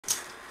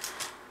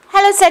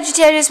Hello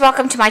Sagittarius,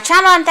 welcome to my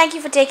channel and thank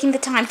you for taking the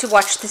time to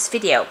watch this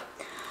video.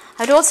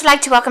 I would also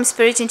like to welcome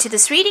Spirit into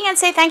this reading and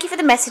say thank you for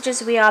the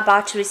messages we are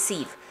about to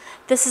receive.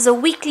 This is a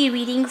weekly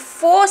reading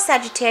for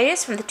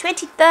Sagittarius from the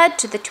 23rd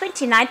to the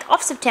 29th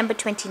of September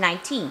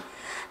 2019.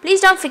 Please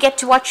don't forget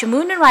to watch your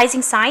moon and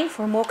rising sign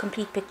for a more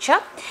complete picture.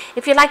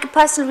 If you'd like a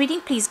personal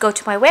reading, please go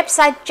to my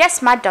website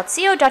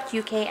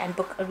jessmud.co.uk and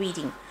book a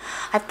reading.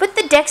 I've put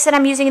the decks that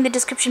I'm using in the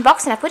description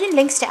box and I put in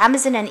links to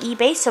Amazon and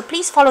eBay, so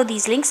please follow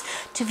these links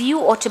to view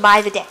or to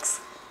buy the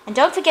decks. And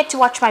don't forget to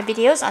watch my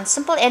videos on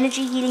simple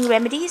energy healing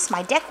remedies,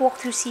 my deck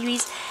walkthrough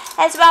series,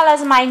 as well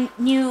as my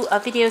new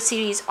video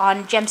series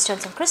on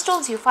gemstones and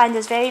crystals. You'll find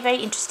those very,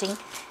 very interesting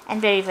and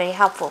very, very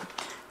helpful.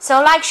 So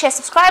like, share,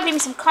 subscribe, leave me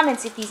some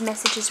comments if these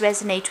messages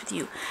resonate with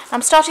you.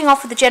 I'm starting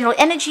off with the general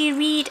energy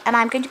read and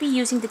I'm going to be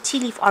using the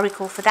tea leaf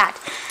oracle for that.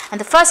 And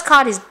the first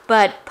card is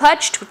Bird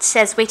Perched, which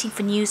says waiting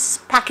for news,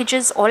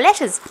 packages or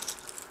letters.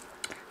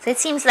 So it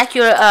seems like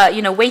you're,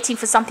 waiting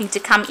for something to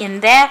come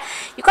in there.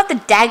 You've got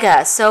the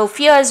dagger, so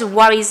fears,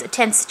 worries, a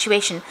tense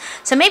situation.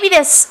 So maybe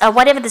there's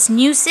whatever this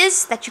news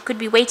is that you could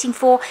be waiting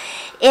for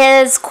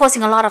is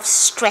causing a lot of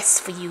stress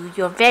for you.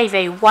 You're very,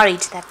 very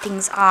worried that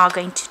things are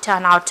going to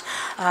turn out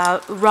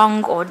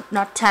wrong or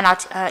not turn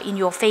out in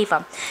your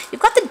favor.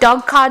 You've got the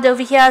dog card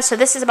over here, so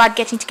this is about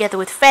getting together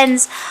with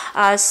friends,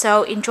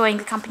 so enjoying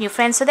the company of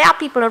friends. So there are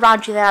people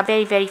around you that are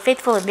very, very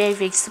faithful and very,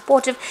 very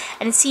supportive,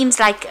 and it seems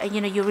like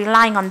you're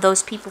relying on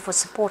those people for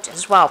support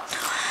as well.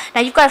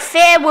 Now you've got a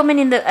fair woman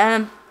in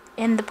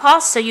the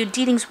past, so you're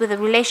dealing with a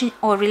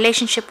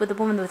relationship with a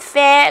woman with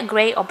fair,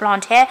 grey or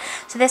blonde hair.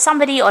 So there's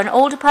somebody or an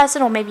older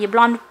person or maybe a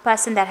blonde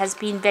person that has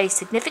been very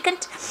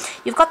significant.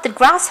 You've got the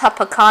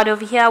grasshopper card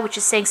over here, which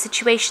is saying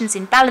situations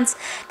in balance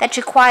that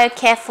require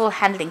careful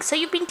handling. So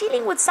you've been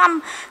dealing with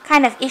some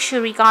kind of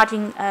issue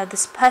regarding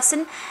this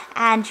person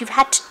and you've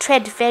had to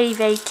tread very,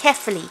 very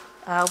carefully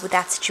with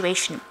that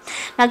situation.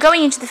 Now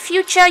going into the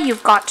future,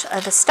 you've got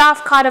the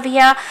staff card over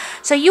here,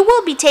 so you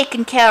will be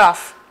taken care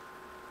of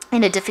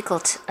in a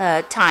difficult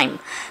time.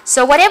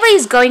 So whatever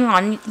is going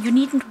on, you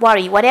needn't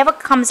worry. Whatever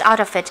comes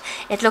out of it,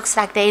 it looks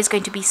like there is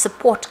going to be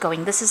support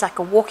going. This is like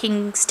a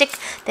walking stick.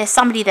 There's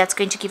somebody that's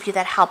going to give you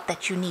that help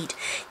that you need.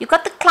 You've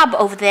got the club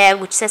over there,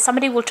 which says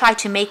somebody will try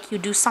to make you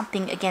do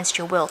something against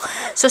your will.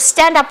 So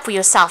stand up for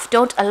yourself.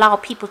 Don't allow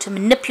people to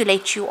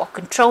manipulate you or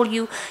control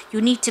you.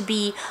 You need to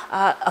be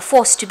a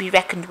force to be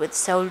reckoned with.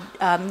 So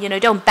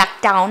don't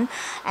back down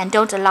and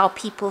don't allow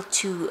people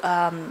to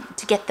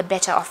get the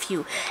better of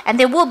you. And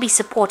there will be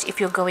support if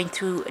you're going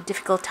through a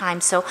difficult time,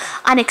 so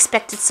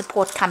unexpected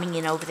support coming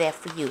in over there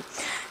for you.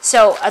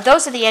 So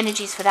those are the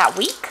energies for that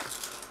week.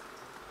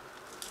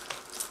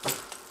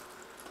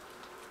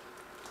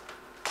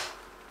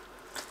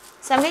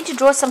 So I'm going to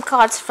draw some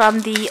cards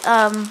from the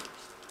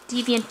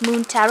Deviant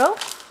Moon Tarot.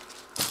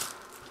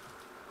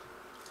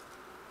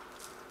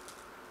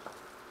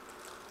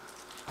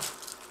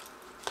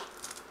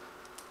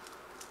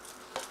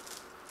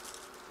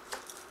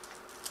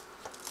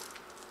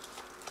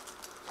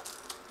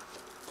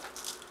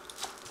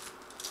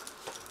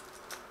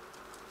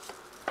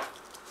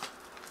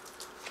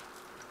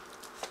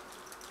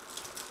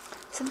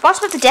 So at the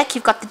bottom of the deck,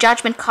 you've got the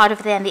Judgment card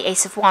over there and the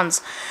Ace of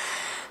Wands.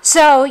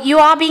 So you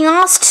are being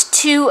asked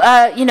to,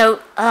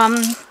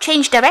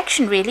 change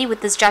direction really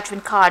with this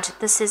Judgment card.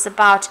 This is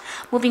about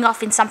moving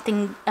off in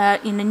something,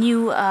 in a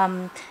new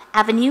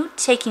avenue,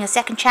 taking a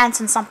second chance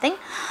on something.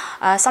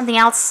 Something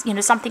else,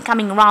 something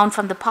coming around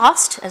from the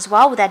past as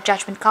well with that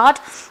Judgment card.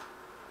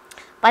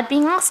 But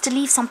being asked to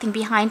leave something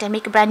behind and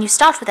make a brand new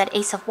start with that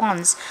Ace of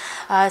Wands.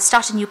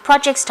 Start a new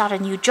project, start a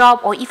new job,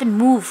 or even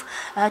move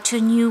to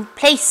a new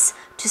place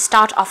to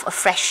start off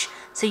afresh.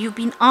 So you've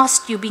been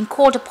asked, you've been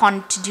called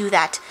upon to do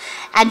that.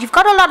 And you've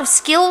got a lot of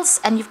skills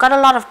and you've got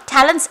a lot of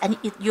talents, and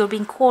you're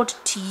being called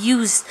to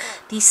use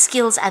these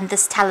skills and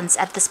this talents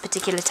at this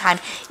particular time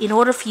in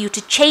order for you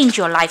to change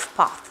your life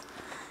path.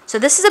 So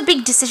this is a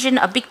big decision,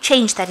 a big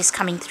change that is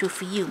coming through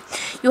for you.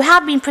 You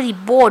have been pretty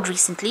bored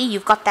recently.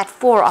 You've got that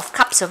Four of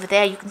Cups over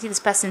there. You can see this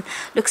person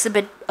looks a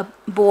bit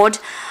bored.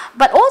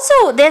 But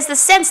also there's the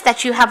sense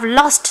that you have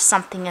lost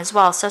something as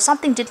well. So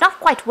something did not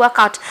quite work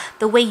out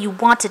the way you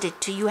wanted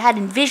it to. You had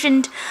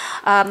envisioned,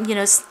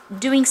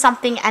 doing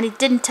something and it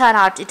didn't turn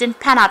out. It didn't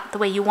pan out the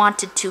way you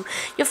wanted to.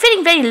 You're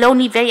feeling very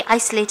lonely, very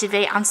isolated,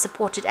 very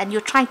unsupported, and you're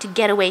trying to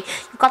get away.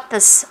 You've got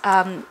this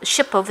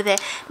ship over there.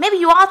 Maybe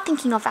you are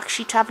thinking of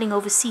actually traveling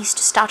overseas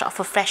to start off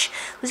afresh.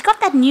 We've got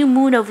that new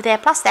moon over there,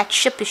 plus that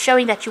ship is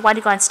showing that you want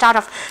to go and start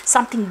off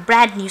something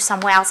brand new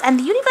somewhere else, and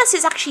the universe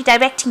is actually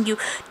directing you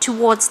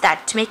towards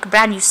that, to make a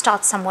brand new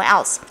start somewhere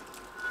else.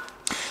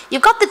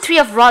 You've got the Three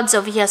of Rods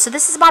over here, so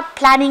this is about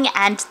planning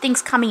and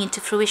things coming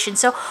into fruition.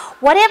 So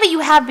whatever you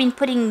have been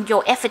putting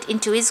your effort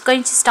into is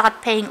going to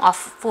start paying off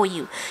for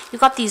you.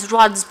 You've got these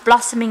rods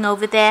blossoming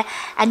over there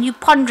and you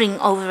pondering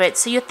over it.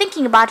 So you're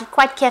thinking about it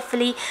quite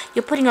carefully.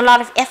 You're putting a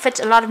lot of effort,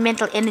 a lot of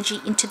mental energy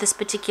into this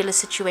particular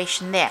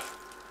situation there.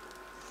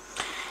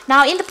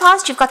 Now in the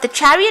past you've got the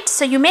Chariot,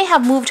 so you may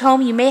have moved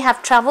home, you may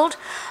have traveled,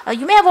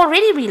 you may have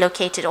already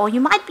relocated, or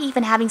you might be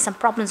even having some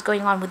problems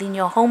going on within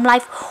your home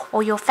life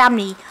or your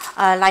family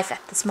life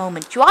at this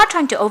moment. You are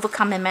trying to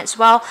overcome them as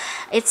well.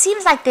 It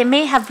seems like there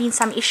may have been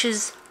some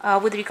issues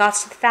with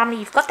regards to the family.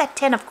 You've got that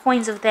 10 of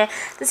coins over there.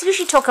 This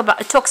usually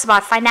talks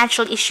about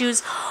financial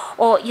issues,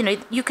 or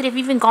you could have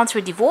even gone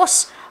through a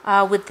divorce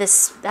with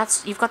this.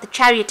 You've got the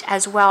Chariot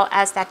as well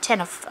as that 10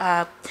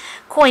 of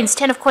coins.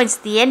 10 of coins,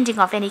 the ending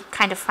of any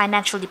kind of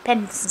financial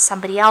dependence on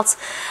somebody else.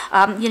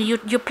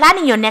 You're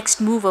planning your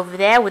next move over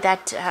there with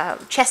that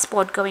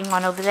chessboard going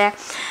on over there,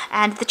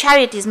 and the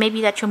Chariot is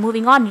maybe that you're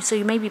moving on, so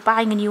you may be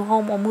buying a new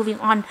home or moving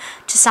on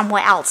to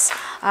somewhere else.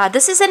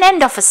 This is an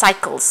end of a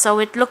cycle, so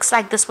it looks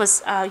like this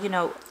was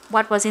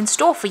what was in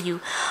store for you.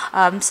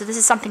 So this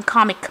is something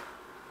karmic,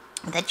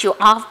 that you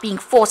are being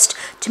forced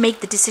to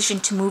make the decision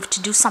to move, to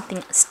do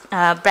something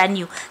brand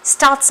new,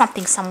 start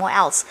something somewhere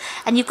else.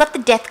 And you've got the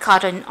Death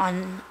card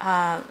on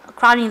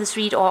crowning this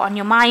read, or on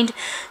your mind.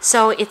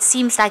 So it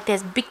seems like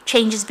there's big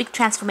changes, big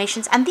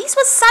transformations, and these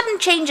were sudden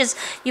changes.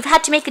 You've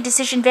had to make a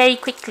decision very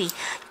quickly.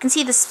 You can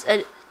see this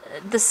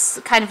this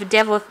kind of a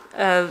devil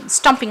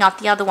stomping out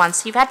the other one.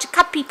 So you've had to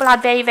cut people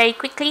out very, very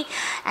quickly,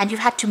 and you've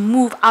had to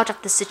move out of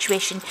the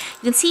situation.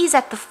 You can see he's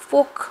at the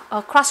fork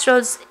or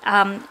crossroads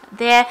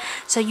there.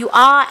 So you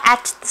are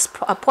at this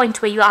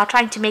point where you are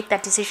trying to make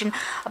that decision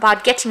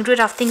about getting rid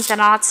of things that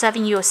are not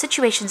serving you, or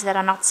situations that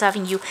are not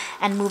serving you,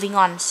 and moving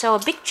on. So a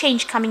big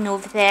change coming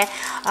over there.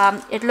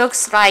 It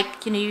looks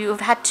like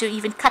you've had to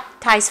even cut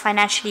ties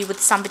financially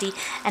with somebody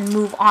and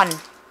move on.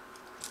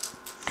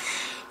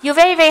 You're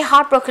very, very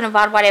heartbroken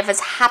about whatever's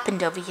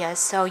happened over here.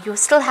 So you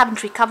still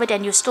haven't recovered,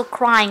 and you're still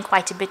crying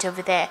quite a bit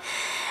over there.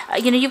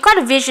 You've got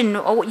a vision,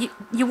 or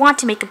you want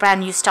to make a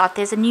brand new start.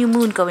 There's a new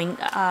moon going,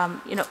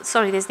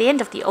 there's the end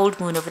of the old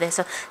moon over there.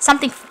 So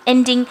something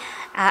ending,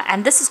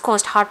 and this has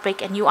caused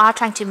heartbreak, and you are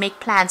trying to make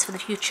plans for the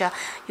future.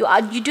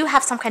 You do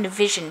have some kind of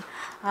vision.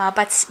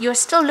 But you're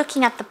still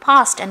looking at the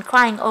past and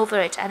crying over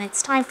it, and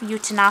it's time for you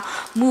to now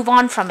move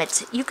on from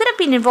it. You could have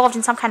been involved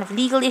in some kind of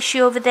legal issue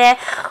over there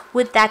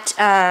with that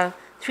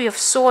Three of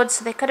Swords.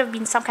 So there could have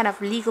been some kind of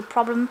legal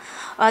problem.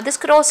 This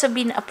could also have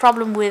been a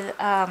problem with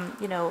a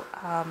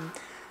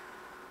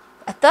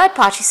third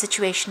party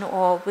situation,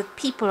 or with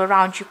people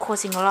around you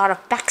causing a lot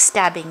of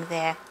backstabbing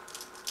there.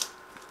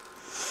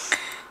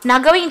 Now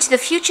going into the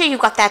future, you've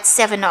got that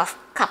Seven of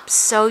Cups,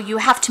 so you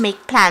have to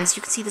make plans.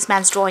 You can see this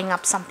man's drawing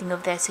up something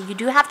over there, so you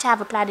do have to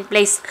have a plan in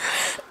place.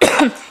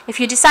 If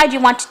you decide you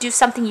want to do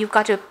something, you've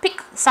got to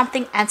pick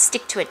something and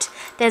stick to it.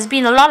 There's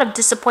been a lot of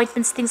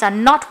disappointments. Things are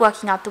not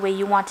working out the way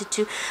you wanted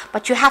to,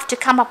 but you have to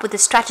come up with a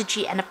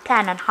strategy and a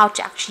plan on how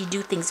to actually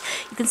do things.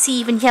 You can see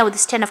even here with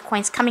this 10 of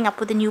coins, coming up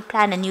with a new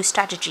plan, a new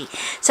strategy.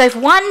 So if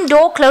one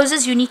door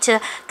closes, you need to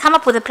come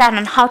up with a plan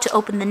on how to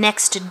open the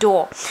next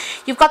door.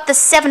 You've got the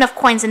 7 of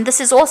coins, and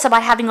this is also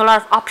about having a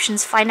lot of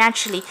options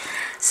financially.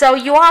 So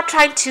you are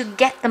trying to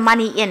get the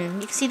money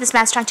in. You can see this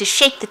man's trying to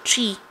shake the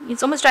tree.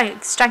 He's almost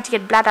trying to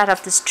get blood out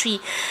of this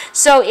tree.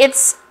 So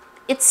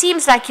it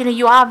seems like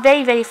you are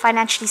very, very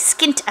financially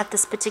skint at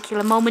this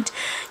particular moment.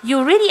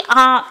 You really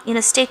are in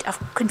a state of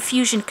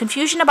confusion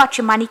about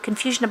your money,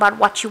 confusion about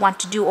what you want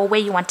to do or where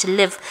you want to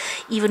live,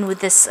 even with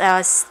this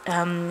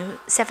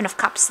 7 of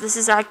Cups. This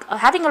is like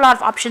having a lot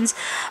of options,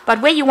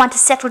 but where you want to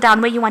settle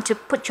down, where you want to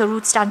put your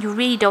roots down, you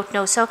really don't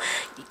know. So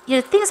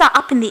things are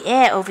up in the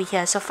air over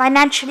here. So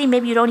financially,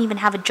 maybe you don't even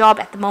have a job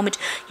at the moment.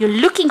 You're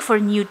looking for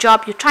a new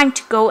job. You're trying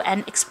to go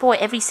and explore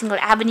every single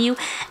avenue,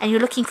 and you're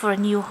looking for a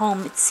new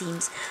home, it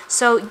seems.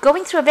 So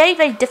going through a very,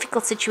 very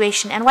difficult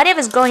situation, and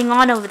whatever's going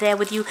on over there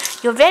with you,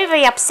 you're very,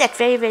 very upset,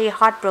 very, very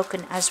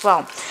heartbroken as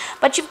well.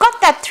 But you've got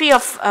that 3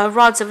 of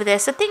rods over there,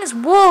 so things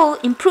will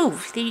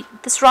improve.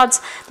 These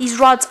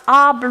rods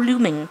are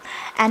blooming,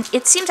 and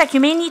it seems like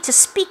you may need to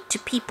speak to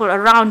people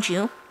around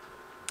you,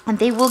 and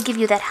they will give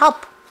you that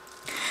help.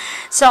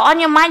 So on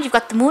your mind, you've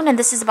got the Moon, and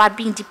this is about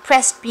being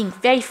depressed, being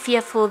very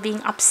fearful,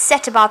 being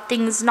upset about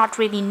things, not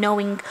really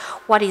knowing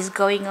what is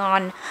going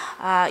on.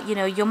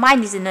 Your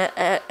mind is in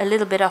a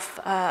little bit of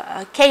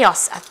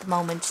chaos at the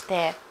moment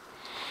there.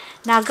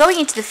 Now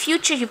going into the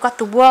future, you've got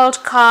the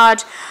World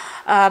card,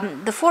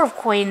 the 4 of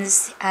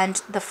coins,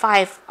 and the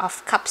 5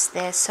 of cups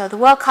there. So the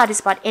World card is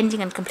about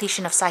ending and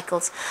completion of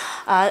cycles,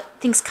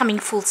 things coming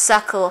full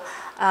circle,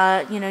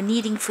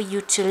 needing for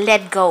you to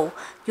let go.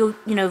 You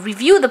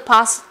review the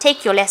past,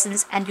 take your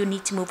lessons, and you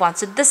need to move on.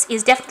 So this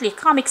is definitely a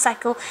karmic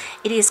cycle.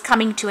 It is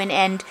coming to an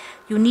end.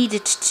 You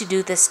needed to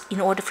do this in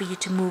order for you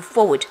to move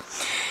forward.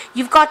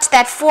 You've got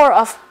that 4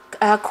 of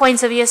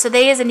coins over here, so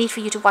there is a need for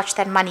you to watch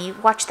that money,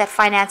 watch that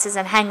finances,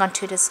 and hang on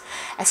to it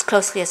as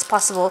closely as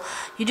possible.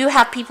 You do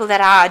have people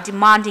that are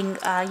demanding,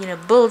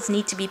 bills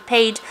need to be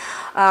paid.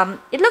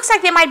 It looks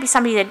like there might be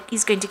somebody that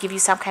is going to give you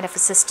some kind of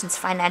assistance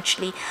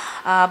financially,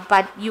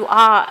 but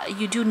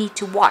you do need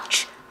to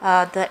watch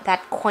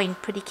that coin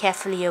pretty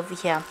carefully over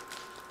here.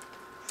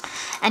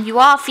 and you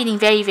are feeling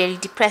very, very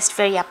depressed,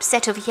 very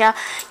upset over here.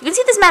 You can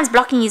see this man's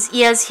blocking his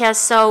ears here,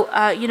 so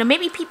you know,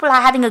 maybe people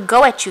are having a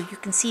go at you. You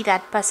can see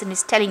that person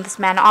is telling this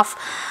man off.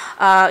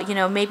 You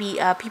know, maybe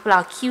people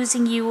are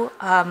accusing you.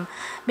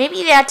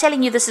 Maybe they are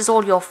telling you this is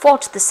all your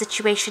fault, the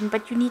situation,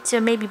 but you need to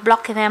maybe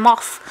block them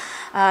off,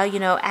 you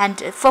know, and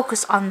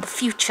focus on the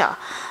future,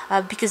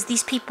 because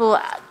these people,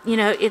 you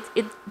know,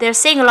 they're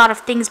saying a lot of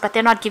things, but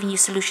they're not giving you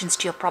solutions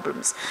to your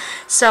problems.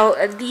 So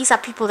these are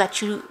people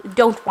that you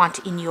don't want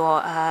in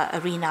your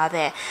arena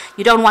there.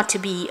 You don't want to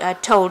be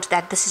told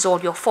that this is all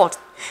your fault,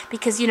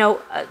 because, you know,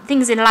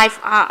 things in life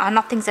are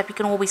not things that we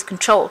can always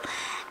control.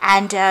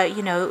 And,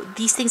 you know,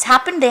 these things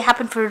happen, they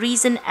happen for a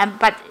reason,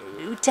 but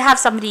to have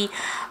somebody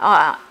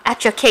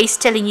at your case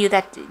telling you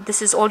that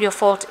this is all your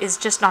fault is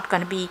just not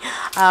going to be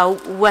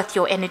worth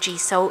your energy.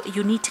 So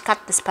you need to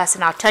cut this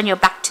person out, turn your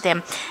back to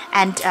them,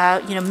 and,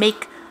 you know,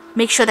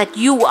 make sure that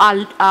you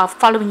are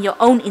following your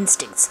own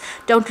instincts.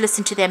 Don't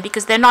listen to them,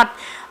 because they're not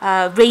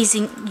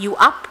raising you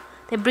up,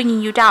 they're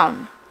bringing you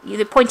down.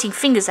 They're pointing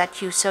fingers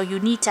at you, so you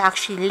need to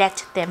actually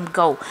let them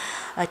go.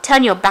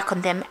 Turn your back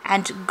on them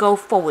and go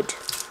forward.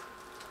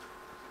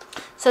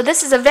 So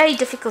this is a very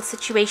difficult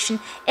situation.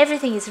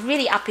 Everything is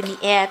really up in the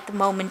air at the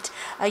moment.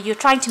 You're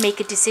trying to make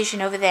a decision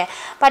over there.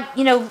 But,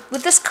 you know,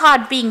 with this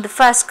card being the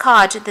first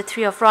card, the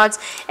Three of Rods,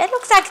 it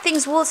looks like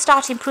things will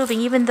start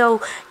improving, even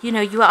though, you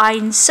know, you are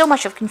in so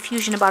much of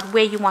confusion about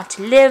where you want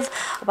to live,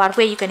 about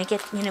where you're going to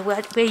get, you know,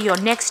 where your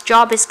next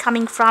job is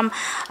coming from,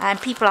 and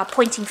people are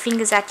pointing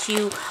fingers at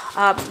you.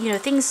 You know,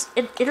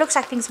 it looks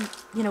like things,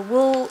 you know,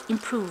 will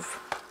improve.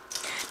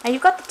 Now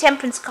you've got the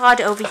Temperance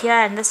card over here,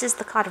 and this is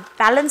the card of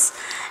balance,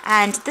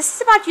 and this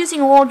is about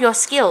using all your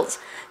skills.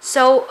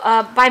 So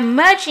by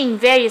merging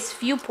various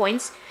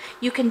viewpoints,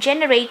 you can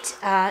generate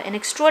an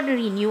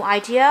extraordinary new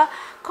idea,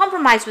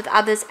 compromise with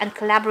others, and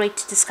collaborate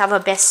to discover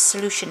best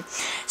solution.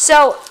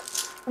 So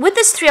with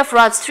this Three of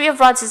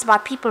Rods is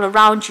about people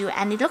around you,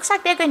 and it looks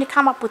like they're going to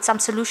come up with some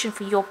solution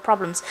for your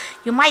problems.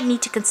 You might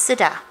need to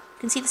consider. You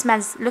can see this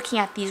man's looking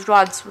at these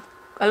rods with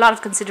a lot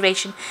of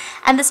consideration,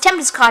 and this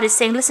Temperance card is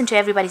saying listen to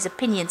everybody's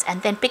opinions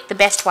and then pick the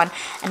best one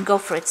and go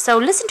for it. So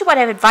listen to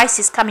whatever advice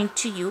is coming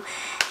to you,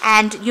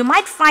 and you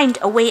might find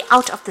a way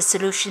out of the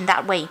solution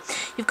that way.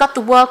 You've got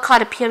the World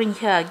card appearing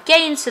here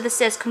again, so this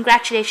says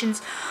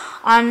congratulations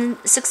on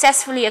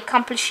successfully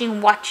accomplishing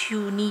what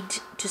you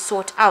need to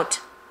sort out.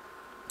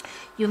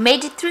 You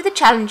made it through the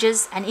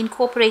challenges and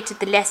incorporated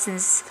the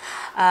lessons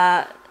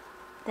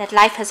that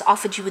life has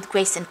offered you with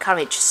grace and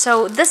courage.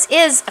 So this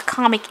is a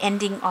karmic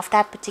ending of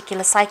that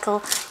particular cycle.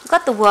 You've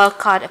got the World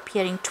card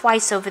appearing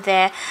twice over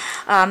there.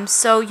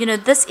 So, you know,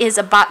 this is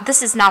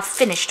now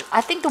finished. I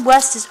think the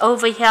worst is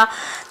over here.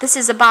 This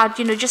is about,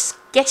 you know, just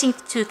getting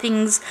to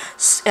things,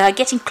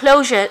 getting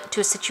closure to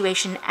a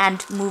situation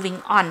and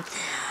moving on.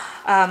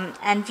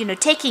 And, you know,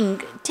 taking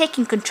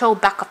control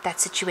back of that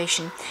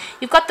situation.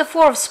 You've got the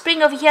Four of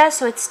Spring over here,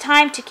 so it's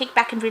time to kick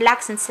back and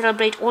relax and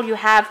celebrate all you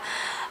have.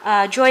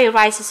 Joy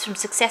arises from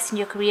success in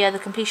your career, the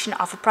completion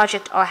of a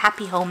project, or a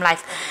happy home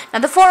life. Now,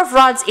 the Four of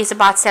Rods is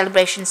about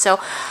celebration,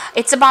 so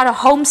it's about a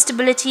home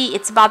stability.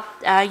 It's about,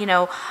 you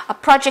know, a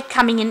project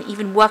coming in,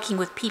 even working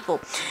with people.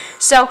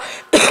 So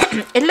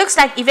it looks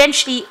like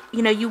eventually,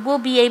 you know, you will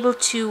be able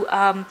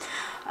to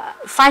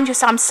find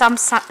yourself some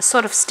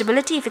sort of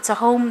stability if it's a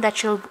home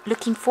that you're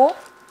looking for.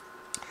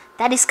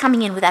 That is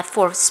coming in with that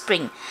Four of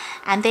Spring,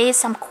 and there is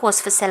some cause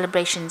for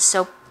celebration.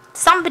 So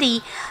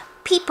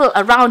people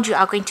around you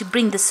are going to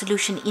bring the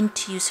solution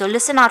into you. So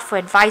listen out for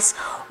advice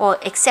or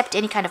accept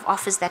any kind of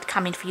offers that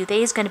come in for you. There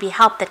is going to be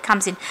help that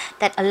comes in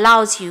that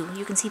allows you.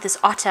 You can see this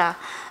otter,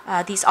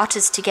 these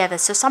otters together.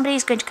 So somebody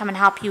is going to come and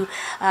help you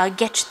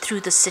get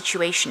through this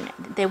situation.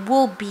 There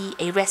will be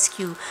a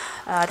rescue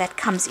that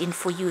comes in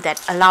for you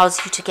that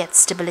allows you to get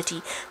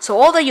stability.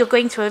 So although you're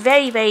going through a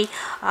very, very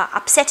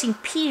upsetting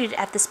period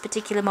at this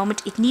particular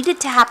moment, it needed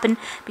to happen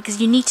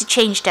because you need to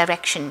change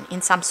direction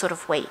in some sort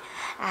of way.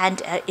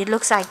 And it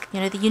looks like, you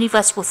know, the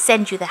universe will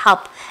send you the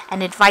help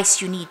and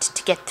advice you need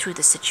to get through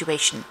the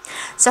situation.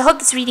 So I hope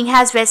this reading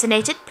has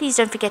resonated. Please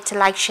don't forget to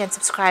like, share, and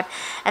subscribe.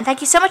 And thank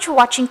you so much for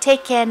watching.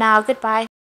 Take care now. Goodbye.